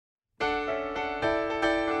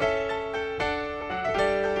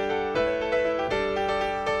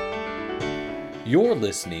You're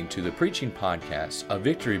listening to the preaching podcast of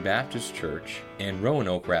Victory Baptist Church in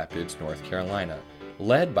Roanoke Rapids, North Carolina,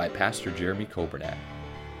 led by Pastor Jeremy Kobernat.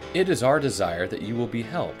 It is our desire that you will be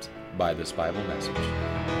helped by this Bible message.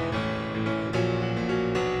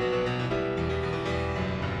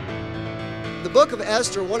 The book of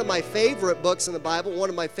Esther, one of my favorite books in the Bible, one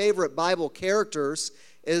of my favorite Bible characters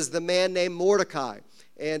is the man named Mordecai.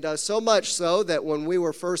 And so much so that when we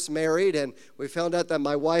were first married and we found out that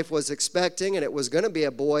my wife was expecting and it was going to be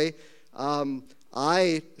a boy,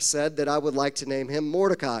 I said that I would like to name him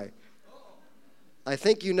Mordecai. I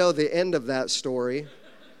think you know the end of that story.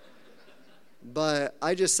 But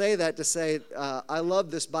I just say that to say I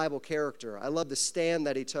love this Bible character. I love the stand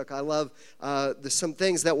that he took. I love some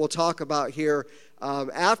things that we'll talk about here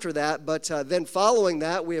after that. But then following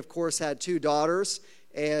that, we, of course, had two daughters.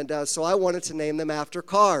 And so I wanted to name them after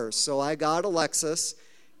cars. So I got a Lexus.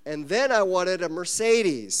 And then I wanted a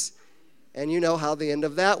Mercedes. And you know how the end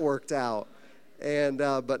of that worked out. And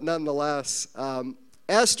but nonetheless,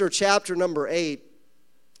 Esther chapter number 8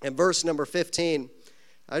 and verse number 15.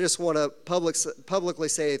 I just want to publicly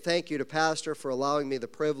say thank you to Pastor for allowing me the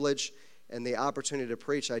privilege and the opportunity to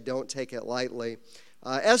preach. I don't take it lightly.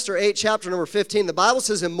 Esther 8, chapter number 15, the Bible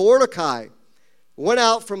says, "And Mordecai went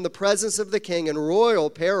out from the presence of the king in royal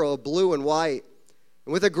apparel of blue and white,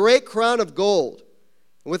 and with a great crown of gold,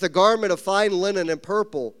 and with a garment of fine linen and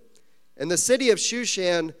purple. And the city of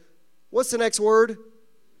Shushan," what's the next word?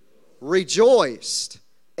 "Rejoiced,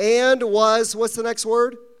 and was," what's the next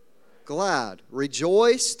word? "Glad."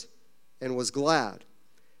 Rejoiced and was glad.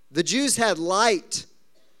 The Jews had light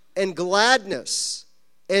and gladness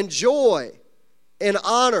and joy and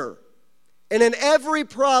honor. And in every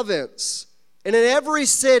province and in every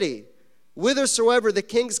city, whithersoever the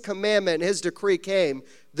king's commandment and his decree came,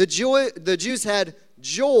 the Jews had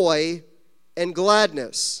joy and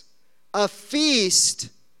gladness, a feast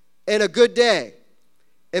and a good day.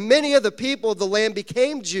 And many of the people of the land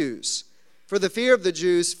became Jews, for the fear of the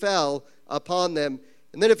Jews fell upon them.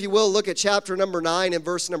 And then if you will, look at chapter number 9 and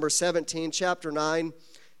verse number 17. Chapter 9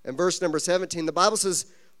 and verse number 17. The Bible says,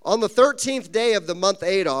 "On the 13th day of the month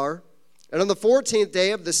Adar, and on the 14th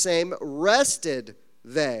day of the same, rested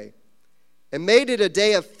they, and made it a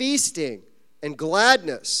day of feasting and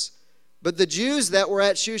gladness. But the Jews that were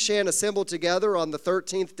at Shushan assembled together on the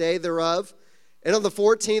 13th day thereof, and on the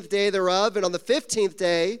 14th day thereof, and on the 15th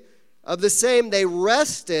day of the same, they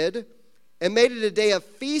rested and made it a day of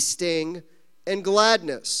feasting and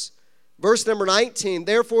gladness." Verse number 19,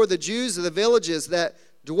 "Therefore the Jews of the villages that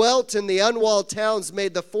dwelt in the unwalled towns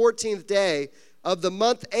made the 14th day of the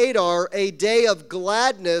month Adar a day of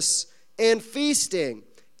gladness and feasting,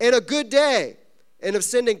 and a good day, and of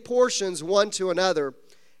sending portions one to another.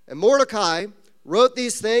 And Mordecai wrote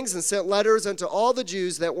these things and sent letters unto all the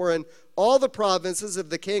Jews that were in all the provinces of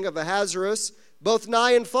the king of Ahasuerus, both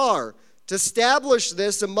nigh and far, to establish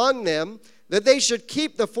this among them, that they should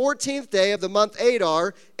keep the 14th day of the month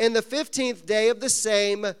Adar and the 15th day of the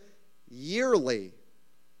same yearly,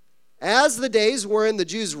 as the days wherein the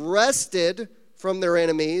Jews rested from their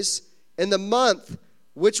enemies, in the month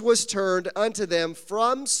which was turned unto them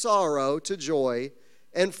from sorrow to joy,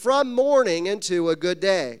 and from mourning into a good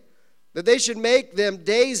day, that they should make them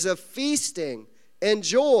days of feasting and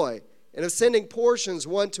joy, and of sending portions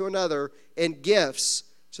one to another and gifts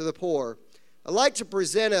to the poor." I'd like to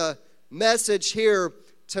present a message here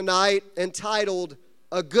tonight entitled,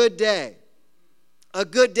 "A Good Day." A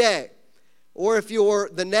good day. Or if you're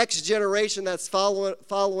the next generation that's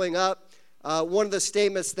following up, one of the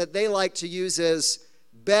statements that they like to use is,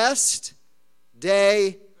 "Best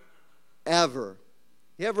day ever."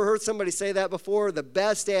 You ever heard somebody say that before? The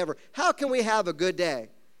best day ever. How can we have a good day?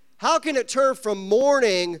 How can it turn from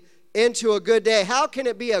mourning into a good day? How can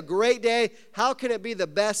it be a great day? How can it be the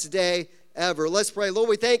best day ever? Let's pray. Lord,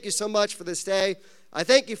 we thank you so much for this day. I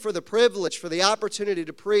thank you for the privilege, for the opportunity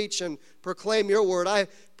to preach and proclaim your word. I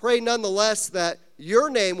pray nonetheless that your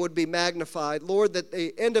name would be magnified. Lord, that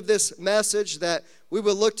the end of this message that we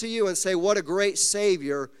would look to you and say, what a great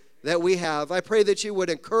Savior that we have. I pray that you would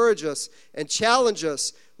encourage us and challenge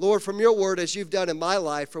us, Lord, from your word as you've done in my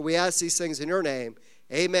life, for we ask these things in your name.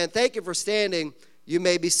 Amen. Thank you for standing. You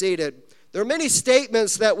may be seated. There are many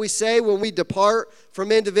statements that we say when we depart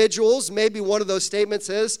from individuals. Maybe one of those statements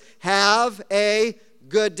is, "Have a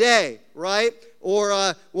good day," right?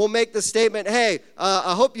 Or we'll make the statement, "Hey,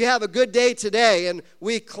 I hope you have a good day today." And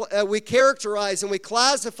we characterize and we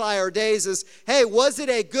classify our days as, "Hey, was it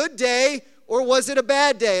a good day or was it a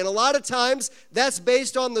bad day? And a lot of times that's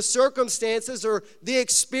based on the circumstances or the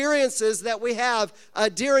experiences that we have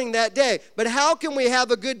during that day. But how can we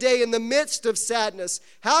have a good day in the midst of sadness?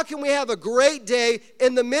 How can we have a great day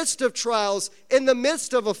in the midst of trials, in the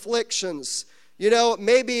midst of afflictions? You know,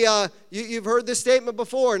 maybe you've heard this statement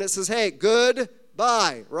before, and it says, hey,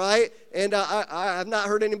 goodbye, right? And I've not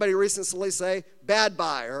heard anybody recently say bad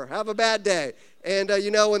bye or have a bad day. And,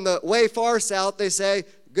 you know, in the way far south, they say,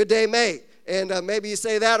 good day, mate. And maybe you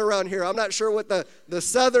say that around here. I'm not sure what the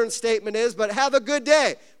southern statement is, but have a good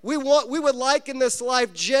day. We would like in this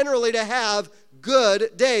life generally to have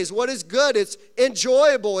good days. What is good? It's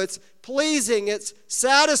enjoyable. It's pleasing. It's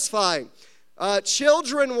satisfying.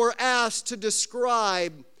 Children were asked to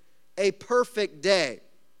describe a perfect day.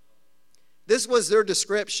 This was their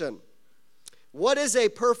description. What is a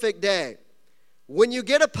perfect day? When you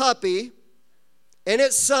get a puppy and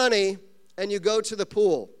it's sunny and you go to the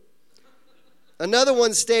pool. Another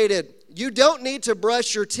one stated, you don't need to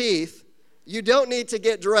brush your teeth. You don't need to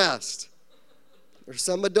get dressed. There's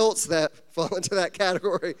some adults that fall into that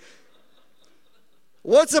category.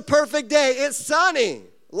 What's a perfect day? It's sunny,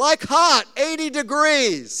 like hot, 80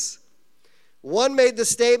 degrees. One made the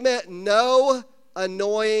statement, no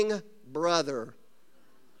annoying brother.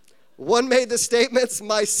 One made the statements,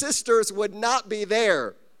 my sisters would not be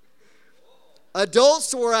there.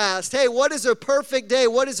 Adults were asked, hey, what is a perfect day?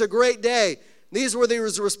 What is a great day? These were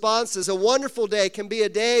these responses. A wonderful day can be a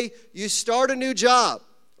day you start a new job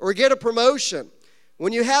or get a promotion.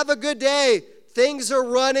 When you have a good day, things are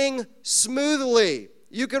running smoothly.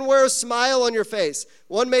 You can wear a smile on your face.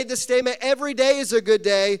 One made the statement, every day is a good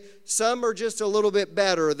day. Some are just a little bit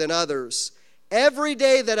better than others. Every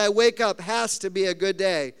day that I wake up has to be a good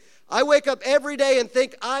day. I wake up every day and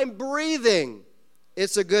think I'm breathing.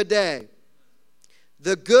 It's a good day.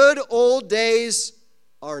 The good old days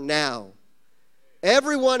are now.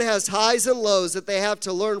 Everyone has highs and lows that they have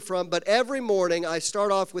to learn from, but every morning I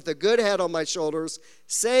start off with a good head on my shoulders,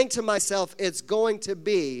 saying to myself, it's going to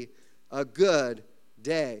be a good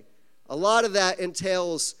day. A lot of that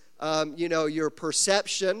entails, your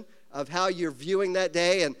perception of how you're viewing that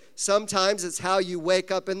day, and sometimes it's how you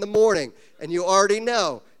wake up in the morning, and you already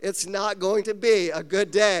know it's not going to be a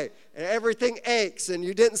good day, and everything aches, and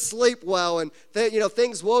you didn't sleep well, and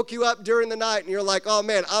things woke you up during the night, and you're like, oh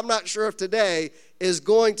man, I'm not sure if today is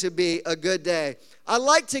going to be a good day. I'd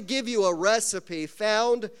like to give you a recipe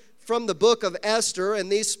found from the book of Esther, and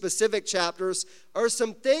these specific chapters are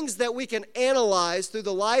some things that we can analyze through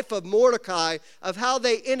the life of Mordecai of how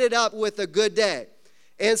they ended up with a good day.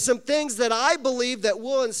 And some things that I believe that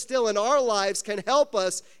we'll instill in our lives can help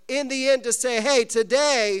us in the end to say, hey,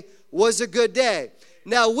 today was a good day.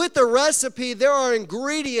 Now, with the recipe, there are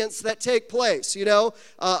ingredients that take place.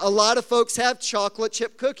 A lot of folks have chocolate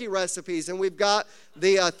chip cookie recipes, and we've got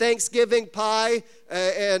the Thanksgiving pie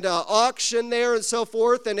and auction there and so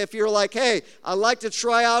forth. And if you're like, hey, I'd like to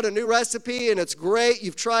try out a new recipe and it's great,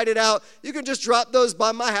 you've tried it out, you can just drop those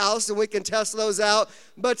by my house and we can test those out.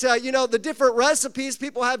 But, the different recipes,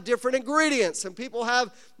 people have different ingredients and people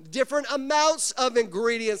have different amounts of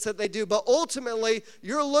ingredients that they do. But ultimately,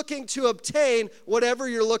 you're looking to obtain whatever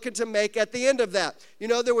you're looking to make at the end of that.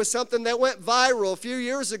 There was something that went viral a few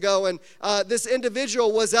years ago, and this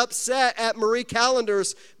individual was upset at Marie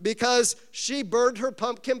Callender's because she burned her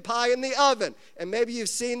pumpkin pie in the oven. And maybe you've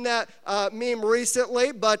seen that meme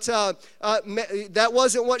recently, but that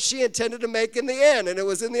wasn't what she intended to make in the end, and it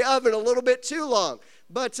was in the oven a little bit too long.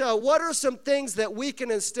 But what are some things that we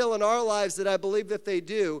can instill in our lives that I believe if they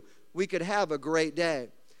do, we could have a great day?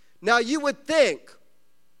 Now, you would think,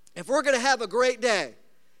 if we're going to have a great day,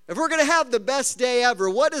 if we're going to have the best day ever,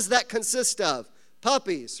 what does that consist of?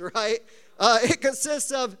 Puppies, right? It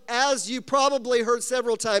consists of, as you probably heard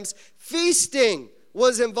several times, feasting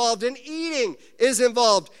was involved and eating is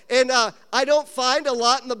involved. And I don't find a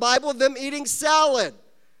lot in the Bible of them eating salad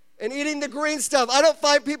and eating the green stuff. I don't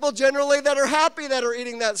find people generally that are happy that are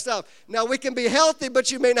eating that stuff. Now, we can be healthy,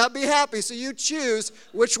 but you may not be happy, so you choose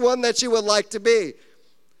which one that you would like to be.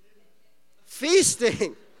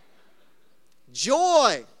 Feasting.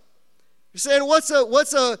 Joy. You're saying,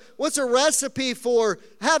 what's a recipe for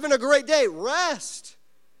having a great day? Rest.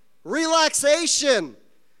 Relaxation.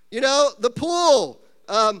 The pool.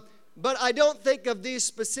 But I don't think of these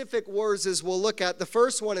specific words as we'll look at. The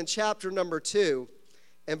first one in chapter number 2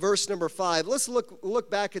 and verse number 5. Let's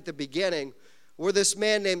look back at the beginning where this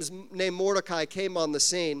man named Mordecai came on the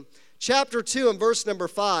scene. Chapter 2 and verse number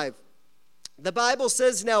 5. The Bible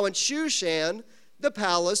says, now in Shushan, the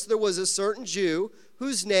palace, there was a certain Jew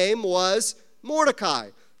whose name was Mordecai,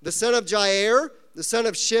 the son of Jair, the son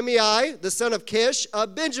of Shimei, the son of Kish, a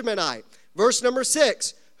Benjaminite. Verse number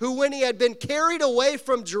 6, who when he had been carried away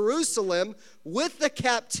from Jerusalem with the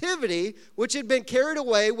captivity, which had been carried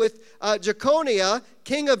away with Jeconiah,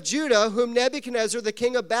 king of Judah, whom Nebuchadnezzar, the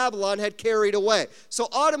king of Babylon, had carried away. So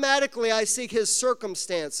automatically I see his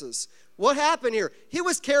circumstances. What happened here? He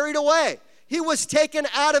was carried away. He was taken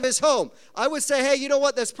out of his home. I would say, hey, you know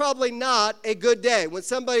what? That's probably not a good day when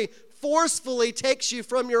somebody forcefully takes you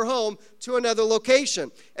from your home to another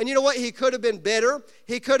location. And you know what? He could have been bitter.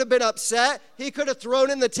 He could have been upset. He could have thrown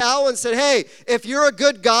in the towel and said, hey, if you're a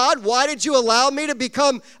good God, why did you allow me to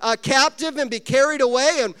become captive and be carried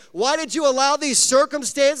away? And why did you allow these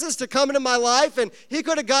circumstances to come into my life? And he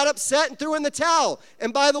could have got upset and threw in the towel.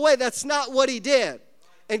 And by the way, that's not what he did.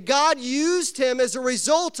 And God used him as a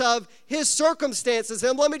result of his circumstances.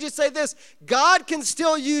 And let me just say this, God can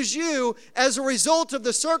still use you as a result of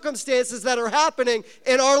the circumstances that are happening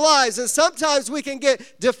in our lives. And sometimes we can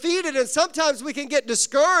get defeated and sometimes we can get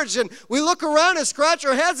discouraged. And we look around and scratch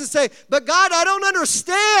our heads and say, but God, I don't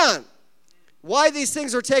understand why these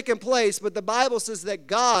things are taking place. But the Bible says that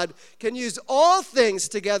God can use all things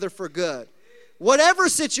together for good. Whatever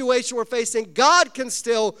situation we're facing, God can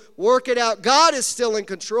still work it out. God is still in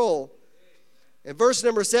control. In verse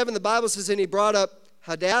number 7, the Bible says, and he brought up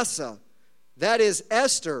Hadassah, that is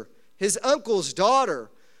Esther, his uncle's daughter,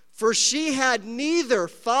 for she had neither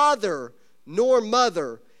father nor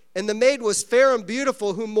mother. And the maid was fair and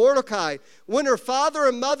beautiful, whom Mordecai, when her father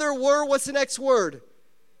and mother were, what's the next word?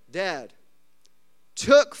 Dead.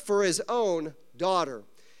 Took for his own daughter.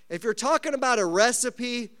 If you're talking about a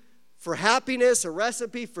recipe for happiness, a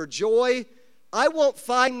recipe for joy, I won't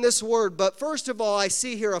find this word, but first of all, I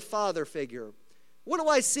see here a father figure. What do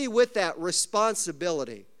I see with that?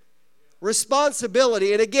 Responsibility.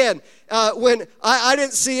 Responsibility. And again, when I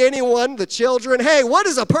didn't see anyone, the children, hey, what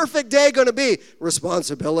is a perfect day going to be?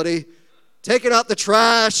 Responsibility. Taking out the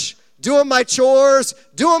trash, doing my chores,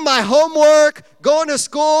 doing my homework, going to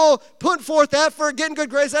school, putting forth effort, getting good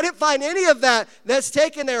grades. I didn't find any of that that's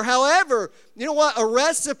taken there. However, you know what? A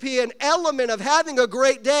recipe, an element of having a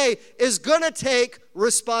great day is going to take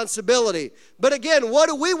responsibility. But again, what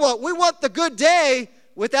do we want? We want the good day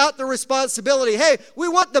without the responsibility. Hey, we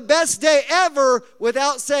want the best day ever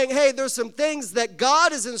without saying, hey, there's some things that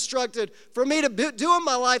God has instructed for me to do in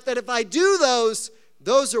my life that if I do those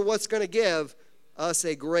are what's going to give us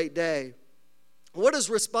a great day. What does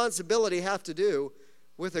responsibility have to do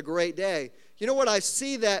with a great day? You know what? I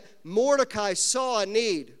see that Mordecai saw a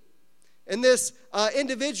need. And this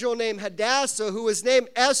individual named Hadassah, who was named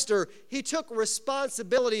Esther, he took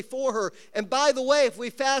responsibility for her. And by the way, if we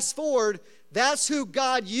fast forward, that's who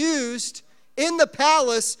God used in the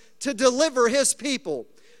palace to deliver his people.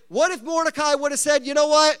 What if Mordecai would have said, you know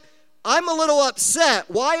what? I'm a little upset.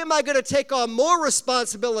 Why am I going to take on more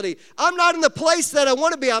responsibility? I'm not in the place that I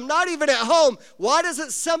want to be. I'm not even at home. Why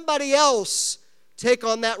doesn't somebody else take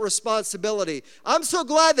on that responsibility? I'm so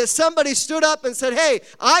glad that somebody stood up and said, hey,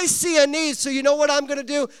 I see a need, so you know what I'm going to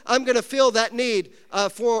do? I'm going to fill that need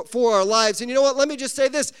for our lives. And you know what? Let me just say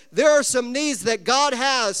this. There are some needs that God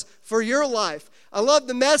has for your life. I love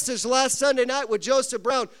the message last Sunday night with Joseph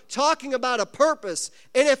Brown talking about a purpose.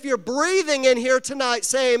 And if you're breathing in here tonight,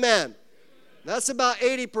 say amen. That's about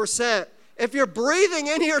 80%. If you're breathing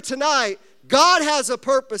in here tonight, God has a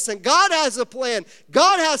purpose and God has a plan.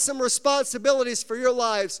 God has some responsibilities for your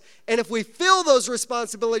lives. And if we fill those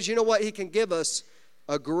responsibilities, you know what? He can give us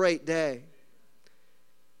a great day.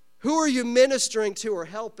 Who are you ministering to or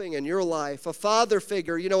helping in your life? A father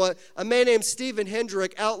figure. You know what? A man named Stephen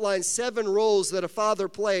Hendrick outlines 7 roles that a father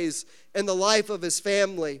plays in the life of his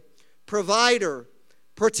family. Provider,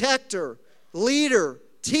 protector, leader,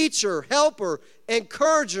 teacher, helper,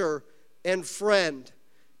 encourager, and friend.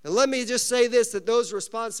 And let me just say this, that those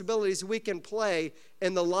responsibilities we can play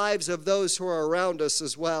in the lives of those who are around us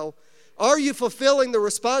as well. Are you fulfilling the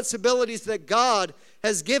responsibilities that God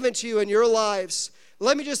has given to you in your lives?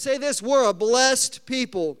 Let me just say this, we're a blessed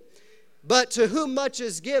people, but to whom much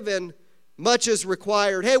is given, much is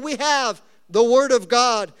required. Hey, we have the Word of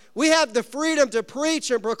God. We have the freedom to preach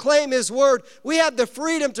and proclaim His Word. We have the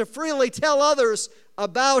freedom to freely tell others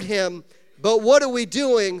about Him, but what are we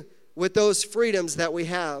doing with those freedoms that we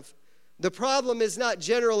have? The problem is not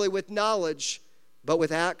generally with knowledge, but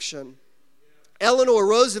with action. Eleanor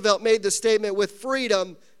Roosevelt made the statement, with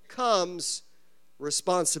freedom comes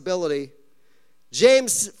responsibility.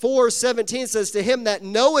 James 4:17 says, to him that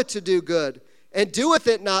knoweth to do good and doeth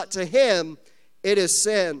it not, to him it is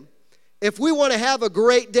sin. If we want to have a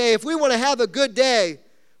great day, if we want to have a good day,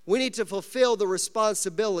 we need to fulfill the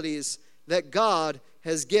responsibilities that God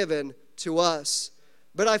has given to us.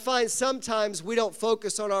 But I find sometimes we don't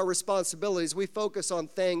focus on our responsibilities. We focus on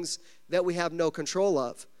things that we have no control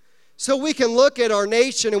of. So we can look at our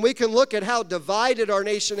nation and we can look at how divided our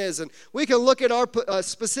nation is. And we can look at our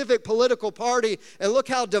specific political party and look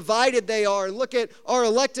how divided they are. And look at our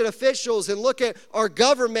elected officials and look at our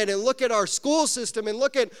government and look at our school system and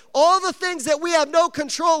look at all the things that we have no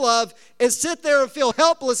control of and sit there and feel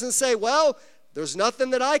helpless and say, well, there's nothing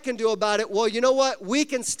that I can do about it. Well, you know what? We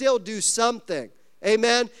can still do something.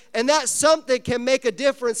 Amen? And that something can make a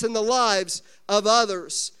difference in the lives of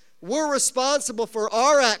others. We're responsible for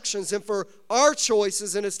our actions and for our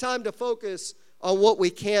choices, and it's time to focus on what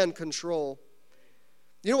we can control.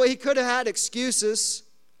 You know what? He could have had excuses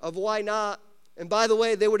of why not. And by the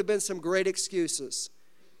way, there would have been some great excuses.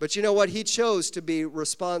 But you know what? He chose to be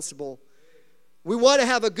responsible. We want to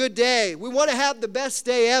have a good day. We want to have the best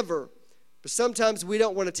day ever. But sometimes we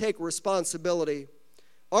don't want to take responsibility.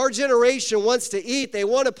 Our generation wants to eat. They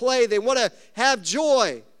want to play. They want to have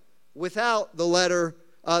joy without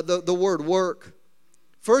the word work.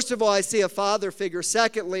 First of all, I see a father figure.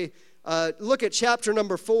 Secondly, look at chapter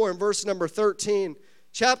number 4 and verse number 13.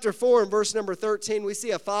 Chapter 4 and verse number 13, we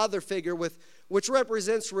see a father figure which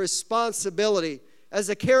represents responsibility as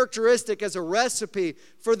a characteristic, as a recipe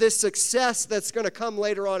for this success that's going to come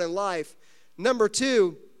later on in life. Number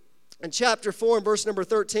 2, in chapter 4 and verse number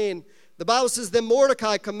 13, the Bible says, Then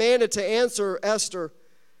Mordecai commanded to answer Esther,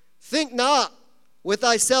 Think not with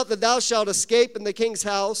thyself that thou shalt escape in the king's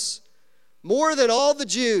house more than all the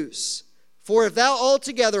Jews. For if thou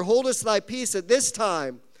altogether holdest thy peace at this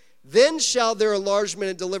time, then shall their enlargement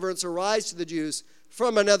and deliverance arise to the Jews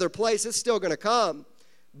from another place. It's still going to come.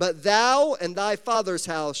 But thou and thy father's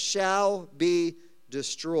house shall be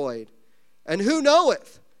destroyed. And who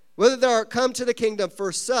knoweth whether thou art come to the kingdom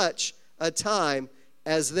for such a time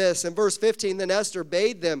as this? In verse 15, then Esther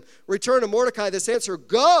bade them return to Mordecai this answer,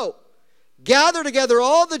 Go, gather together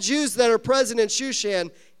all the Jews that are present in Shushan,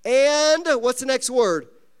 and, what's the next word?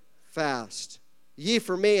 Fast. Ye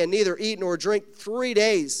for me, and neither eat nor drink 3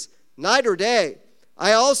 days, night or day.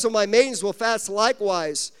 I also, my maidens, will fast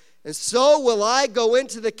likewise. And so will I go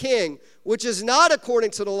into the king, which is not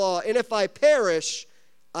according to the law. And if I perish,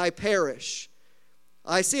 I perish.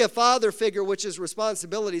 I see a father figure, which is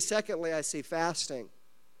responsibility. Secondly, I see fasting.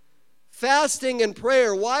 Fasting and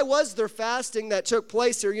prayer. Why was there fasting that took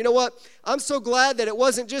place here? You know what? I'm so glad that it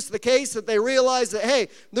wasn't just the case that they realized that, hey,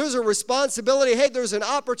 there's a responsibility. Hey, there's an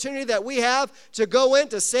opportunity that we have to go in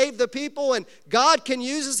to save the people, and God can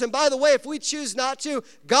use us. And by the way, if we choose not to,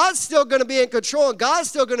 God's still going to be in control, and God's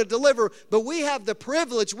still going to deliver. But we have the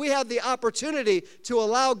privilege, we have the opportunity to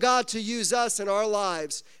allow God to use us in our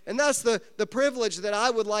lives. And that's the privilege that I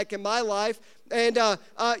would like in my life. And,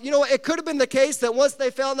 you know, it could have been the case that once they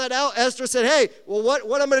found that out, Esther said, hey, well,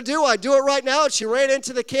 what I'm going to do? I do it right now. And she ran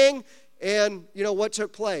into the king, and, you know, what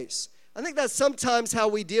took place? I think that's sometimes how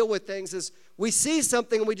we deal with things is we see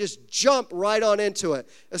something and we just jump right on into it.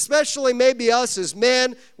 Especially maybe us as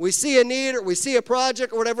men, we see a need or we see a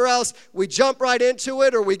project or whatever else, we jump right into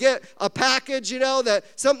it, or we get a package, you know,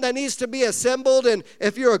 that something that needs to be assembled. And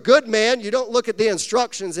if you're a good man, you don't look at the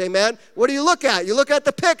instructions, amen? What do you look at? You look at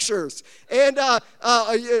the pictures. And,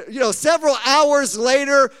 you know, several hours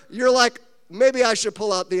later, you're like, maybe I should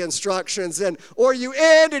pull out the instructions. Or you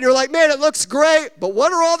end and you're like, man, it looks great, but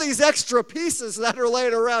what are all these extra pieces that are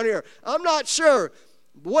laying around here? I'm not sure.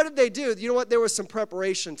 What did they do? You know what? There was some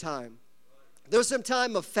preparation time. There was some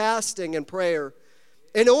time of fasting and prayer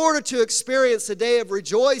in order to experience a day of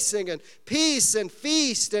rejoicing and peace and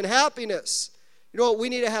feast and happiness. You know what? We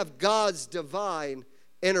need to have God's divine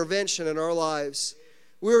intervention in our lives.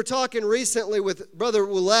 We were talking recently with Brother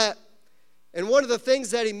Ouellette, and one of the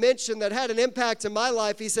things that he mentioned that had an impact in my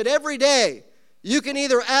life, he said, every day you can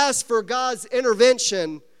either ask for God's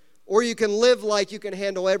intervention or you can live like you can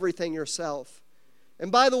handle everything yourself.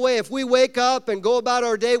 And by the way, if we wake up and go about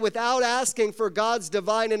our day without asking for God's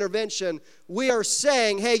divine intervention, we are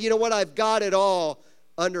saying, hey, you know what, I've got it all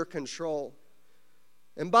under control.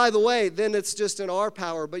 And by the way, then it's just in our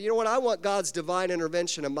power. But you know what, I want God's divine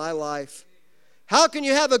intervention in my life. How can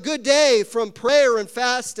you have a good day from prayer and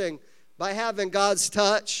fasting? By having God's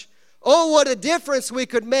touch. Oh, what a difference we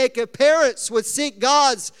could make if parents would seek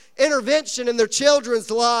God's intervention in their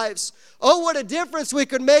children's lives. Oh, what a difference we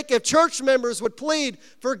could make if church members would plead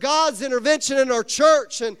for God's intervention in our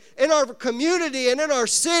church and in our community and in our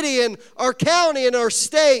city and our county and our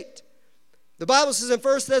state. The Bible says in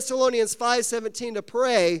 1 Thessalonians 5:17 to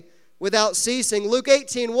pray without ceasing. Luke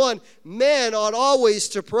 18:1, men ought always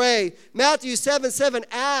to pray. Matthew 7:7,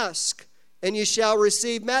 ask, and ye shall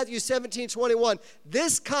receive. Matthew 17:21,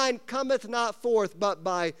 this kind cometh not forth but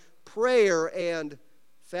by prayer and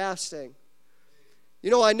fasting. You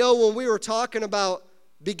know, I know when we were talking about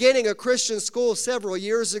beginning a Christian school several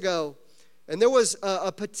years ago, and there was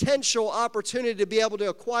a potential opportunity to be able to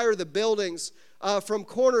acquire the buildings from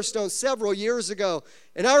Cornerstone several years ago.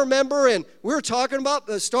 And I remember, and we were talking about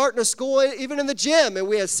starting a school even in the gym, and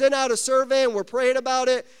we had sent out a survey, and we're praying about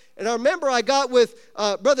it. And I remember I got with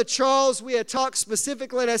Brother Charles. We had talked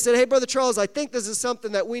specifically, and I said, hey, Brother Charles, I think this is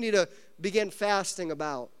something that we need to begin fasting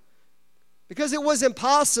about. Because it was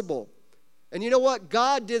impossible. And you know what?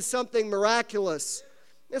 God did something miraculous.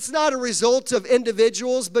 It's not a result of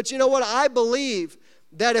individuals, but you know what? I believe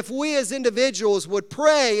that if we as individuals would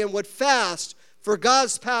pray and would fast for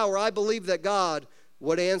God's power, I believe that God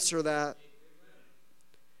would answer that.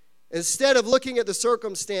 Instead of looking at the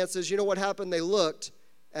circumstances, you know what happened? They looked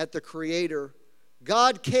at the Creator.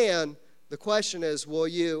 God can. The question is, will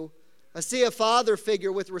you? I see a father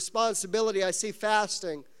figure with responsibility. I see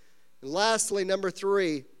fasting. And lastly, number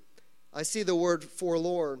 3, I see the word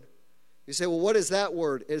forlorn. You say, well, what is that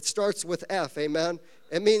word? It starts with F, amen?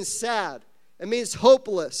 It means sad. It means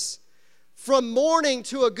hopeless. From mourning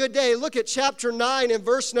to a good day. Look at chapter 9 and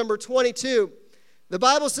verse number 22. The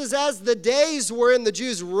Bible says, as the days wherein the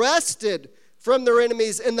Jews rested from their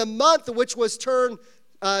enemies, in the month which was turned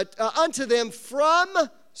unto them from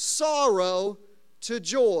sorrow to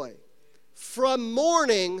joy. From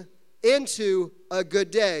mourning into a good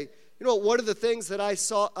day. You know, one of the things that I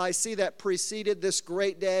see that preceded this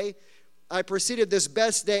great day, I preceded this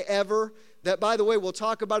best day ever, that, by the way, we'll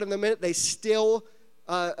talk about in a minute. They still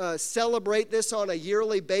celebrate this on a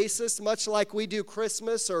yearly basis, much like we do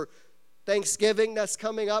Christmas or Thanksgiving that's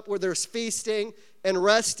coming up, where there's feasting and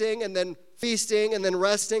resting and then feasting and then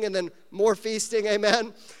resting and then more feasting,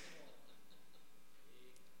 amen?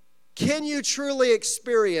 Can you truly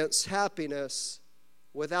experience happiness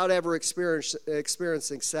without ever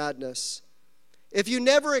experiencing sadness? If you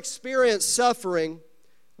never experience suffering,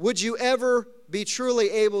 would you ever be truly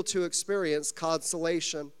able to experience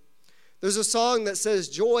consolation? There's a song that says,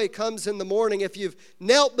 joy comes in the morning. If you've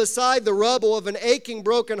knelt beside the rubble of an aching,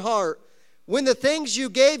 broken heart, when the things you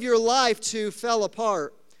gave your life to fell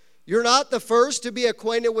apart, you're not the first to be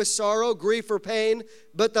acquainted with sorrow, grief, or pain,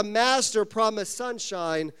 but the Master promised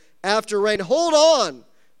sunshine after rain. Hold on,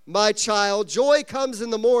 my child. Joy comes in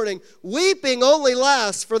the morning. Weeping only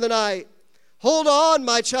lasts for the night. Hold on,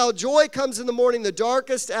 my child. Joy comes in the morning. The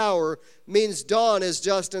darkest hour means dawn is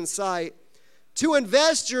just in sight. To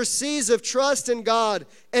invest your seas of trust in God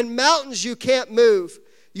and mountains you can't move.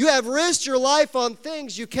 You have risked your life on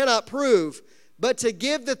things you cannot prove, but to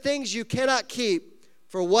give the things you cannot keep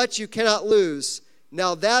for what you cannot lose.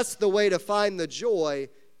 Now that's the way to find the joy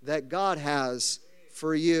that God has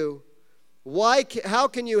for you. How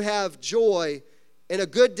can you have joy in a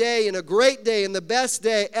good day, in a great day, in the best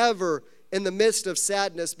day ever, in the midst of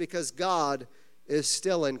sadness? Because God is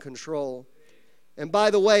still in control. And by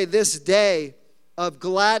the way, this day of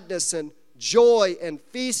gladness and joy and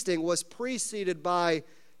feasting was preceded by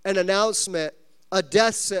an announcement, a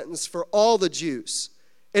death sentence for all the Jews.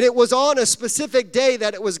 And it was on a specific day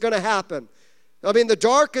that it was going to happen. I mean, the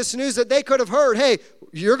darkest news that they could have heard, hey,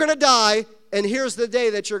 you're going to die, and here's the day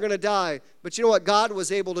that you're going to die. But you know what? God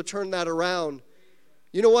was able to turn that around.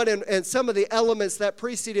 You know what? And some of the elements that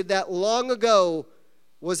preceded that long ago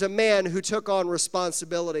was a man who took on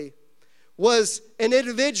responsibility. Was an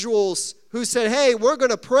individuals who said, hey, we're going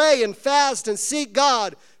to pray and fast and seek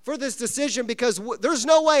God for this decision because there's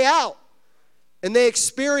no way out. And they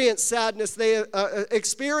experienced sadness. They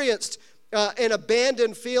experienced an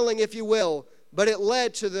abandoned feeling, if you will. But it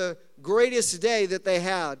led to the greatest day that they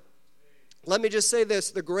had. Let me just say this.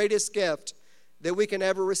 The greatest gift that we can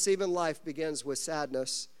ever receive in life begins with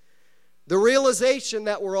sadness. The realization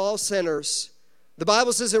that we're all sinners. The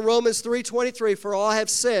Bible says in Romans 3:23, for all have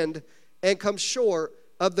sinned and come short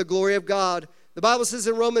of the glory of God. The Bible says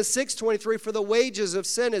in Romans 6:23, for the wages of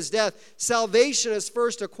sin is death. Salvation is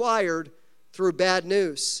first acquired through bad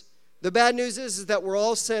news. The bad news is that we're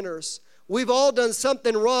all sinners. We've all done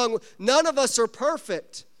something wrong. None of us are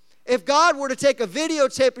perfect. If God were to take a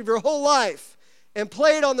videotape of your whole life and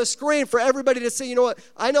play it on the screen for everybody to see, you know what?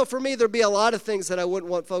 I know for me there'd be a lot of things that I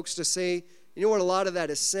wouldn't want folks to see. You know what? A lot of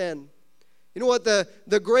that is sin. You know what?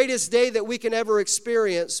 The greatest day that we can ever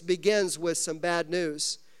experience begins with some bad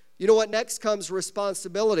news. You know what? Next comes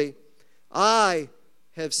responsibility. I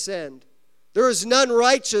have sinned. There is none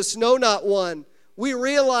righteous, no, not one. We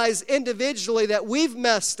realize individually that we've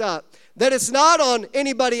messed up, that it's not on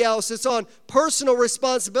anybody else. It's on personal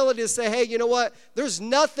responsibility to say, hey, you know what? There's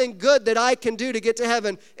nothing good that I can do to get to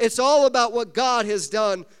heaven. It's all about what God has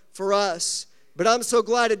done for us. But I'm so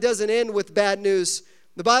glad it doesn't end with bad news.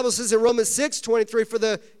 The Bible says in Romans 6:23, for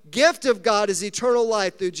the gift of God is eternal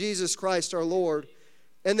life through Jesus Christ our Lord.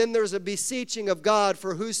 And then there's a beseeching of God,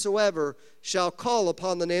 for whosoever shall call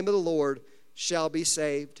upon the name of the Lord shall be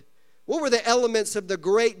saved. What were the elements of the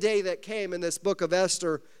great day that came in this book of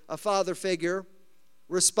Esther? A father figure,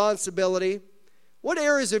 responsibility. What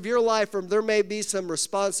areas of your life there may be some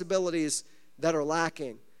responsibilities that are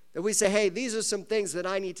lacking? That we say, hey, these are some things that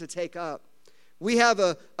I need to take up. We have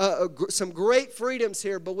some great freedoms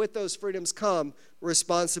here, but with those freedoms come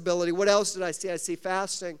responsibility. What else did I see? I see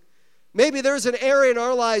fasting. Maybe there's an area in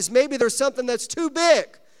our lives, maybe there's something that's too big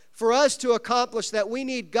for us to accomplish that we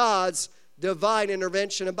need God's divine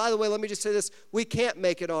intervention. And by the way, let me just say this, we can't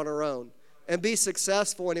make it on our own and be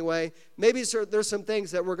successful anyway. Maybe there's some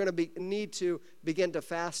things that we're going to need to begin to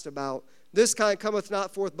fast about. This kind cometh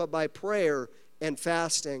not forth but by prayer and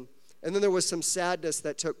fasting. And then there was some sadness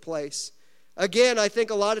that took place. Again, I think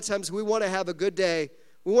a lot of times we want to have a good day.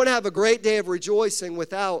 We want to have a great day of rejoicing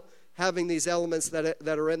without having these elements that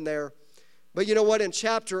are in there. But you know what? In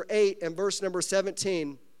chapter 8 and verse number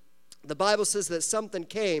 17, the Bible says that something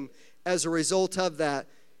came as a result of that,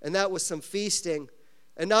 and that was some feasting.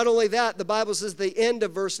 And not only that, the Bible says the end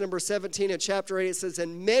of verse number 17 in chapter 8, it says,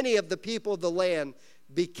 and many of the people of the land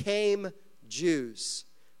became Jews,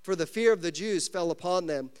 for the fear of the Jews fell upon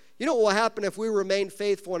them. You know what will happen if we remain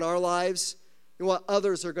faithful in our lives? You know what?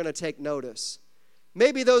 Others are going to take notice.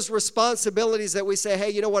 Maybe those responsibilities that we say,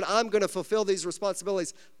 hey, you know what? I'm going to fulfill these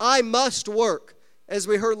responsibilities. I must work, as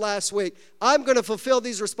we heard last week. I'm going to fulfill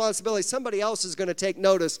these responsibilities. Somebody else is going to take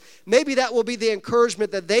notice. Maybe that will be the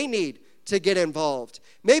encouragement that they need to get involved.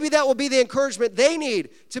 Maybe that will be the encouragement they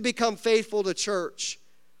need to become faithful to church.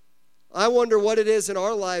 I wonder what it is in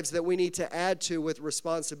our lives that we need to add to with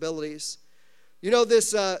responsibilities. You know,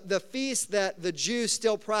 the feast that the Jews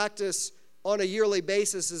still practice on a yearly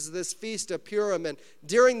basis is this Feast of Purim. And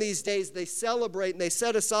during these days, they celebrate and they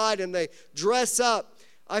set aside and they dress up.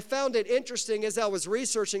 I found it interesting as I was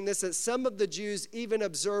researching this that some of the Jews even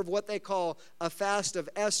observe what they call a fast of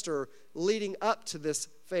Esther leading up to this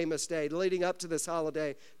famous day, leading up to this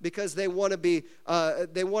holiday, because they want to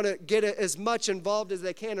get as much involved as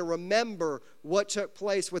they can and remember what took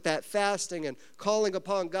place with that fasting and calling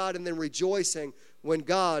upon God and then rejoicing when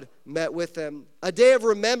God met with them. A day of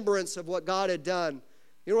remembrance of what God had done.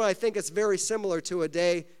 You know what? I think it's very similar to a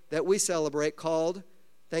day that we celebrate called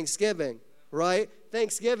Thanksgiving, right?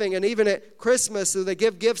 Thanksgiving, and even at Christmas, so they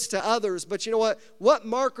give gifts to others. But you know what? What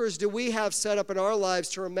markers do we have set up in our lives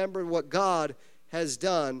to remember what God has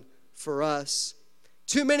done for us?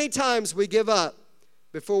 Too many times we give up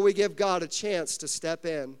before we give God a chance to step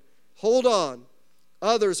in. Hold on.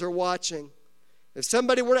 Others are watching. If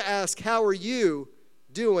somebody were to ask, how are you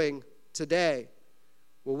doing today?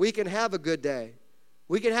 Well, we can have a good day.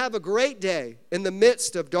 We can have a great day in the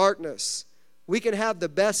midst of darkness. We can have the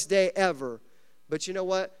best day ever. But you know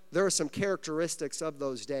what? There are some characteristics of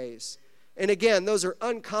those days. And again, those are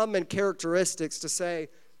uncommon characteristics to say,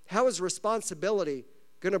 how is responsibility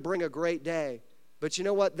going to bring a great day? But you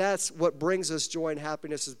know what? That's what brings us joy and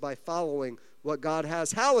happiness, is by following what God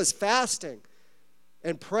has. How is fasting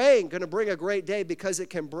and praying going to bring a great day? Because it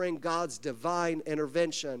can bring God's divine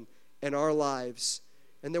intervention in our lives.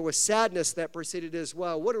 And there was sadness that preceded it as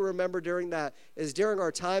well. What to remember during that is during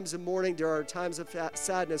our times of mourning, during our times of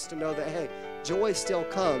sadness, to know that, hey, joy still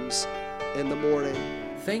comes in the morning.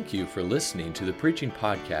 Thank you for listening to the preaching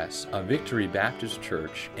podcast of Victory Baptist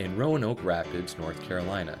Church in Roanoke Rapids, North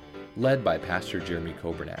Carolina, led by Pastor Jeremy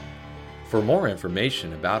Kobernat. For more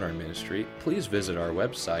information about our ministry, please visit our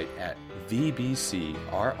website at vbcrr.org.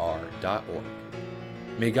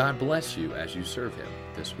 May God bless you as you serve Him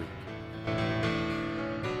this week.